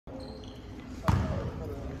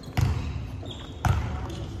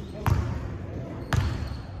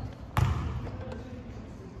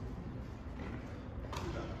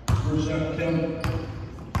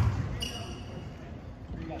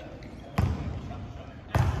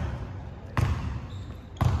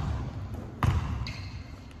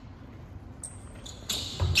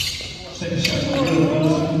Hey,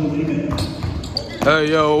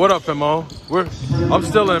 yo, what up, Femo? I'm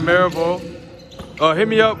still in Maryville. Hit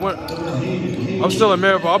me up when I'm still in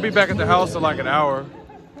Maryville. I'll be back at the house in like an hour.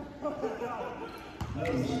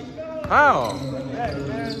 How?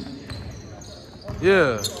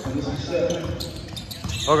 Yeah.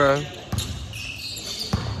 Okay.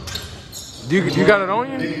 You got it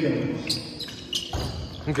on you?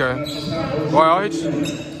 Okay. All right, I'll hit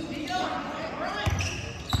you.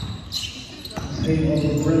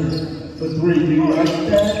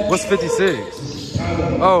 What's 56?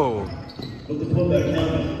 Oh.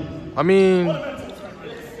 I mean,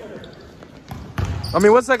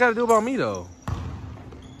 what's that got to do about me, though?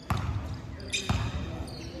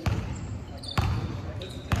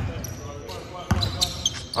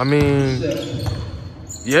 I mean,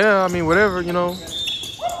 yeah, I mean, whatever, you know.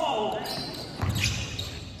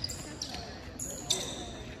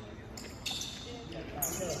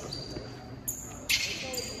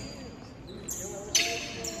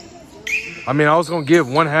 I mean, I was going to give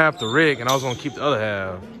one half to Rick, and I was going to keep the other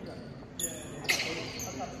half.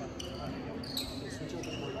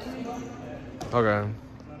 Okay.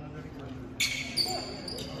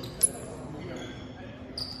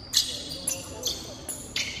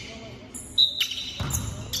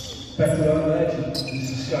 Back to the other action. This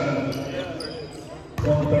is Scott.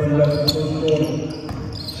 1:30 left in the first quarter.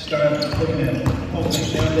 Scott looking at it. Posting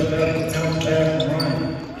down the back, bounce pass to Ryan.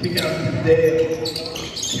 Kick out to Dale.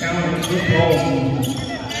 Counter, good ball.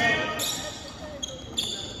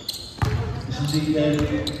 This is DK.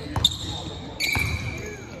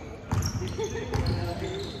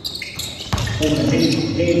 Over the head,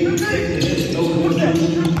 takes the hit, no good.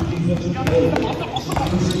 Defensive play.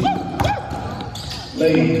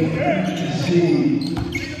 Lane, see.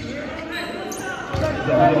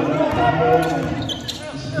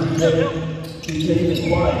 DK is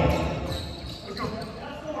quiet.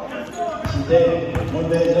 Today, one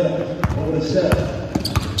man left. Over to Seth.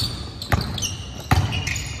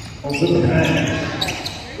 Over the hand.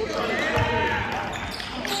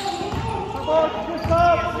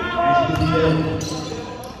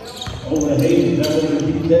 Over to Hayden. Now over to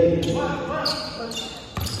DK.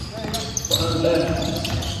 Behind left.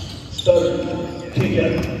 Stutter. Kick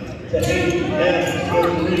out. To Hayden. Back. For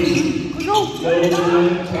the lead. Goes in.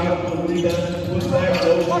 Top of the rebound. Push back.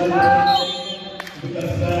 Goes in. We got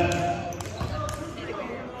that.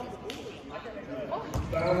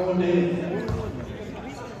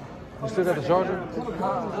 You still got the charger?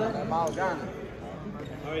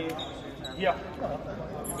 Yeah.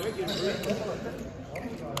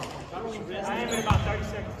 I am in about 30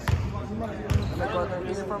 seconds.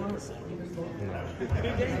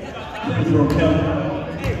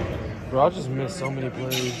 Bro, I just missed so many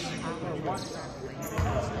plays.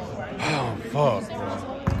 Oh, fuck, bro.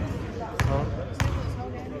 Huh?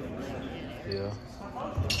 Yeah.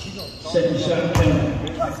 Second shot.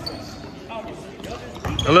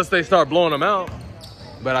 Unless they start blowing them out.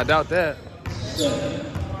 But I doubt that.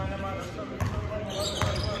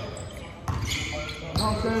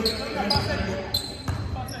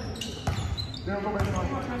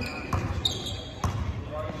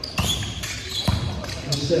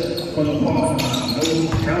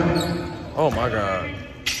 Oh my God.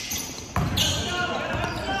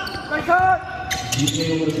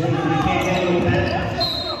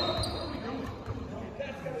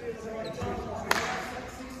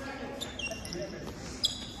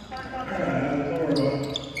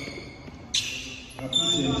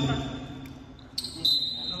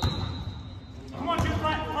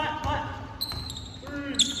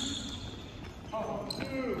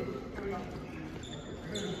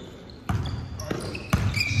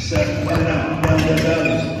 Seth, down the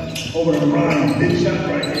valley. Over to Ryan. Big shot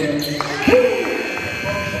right here.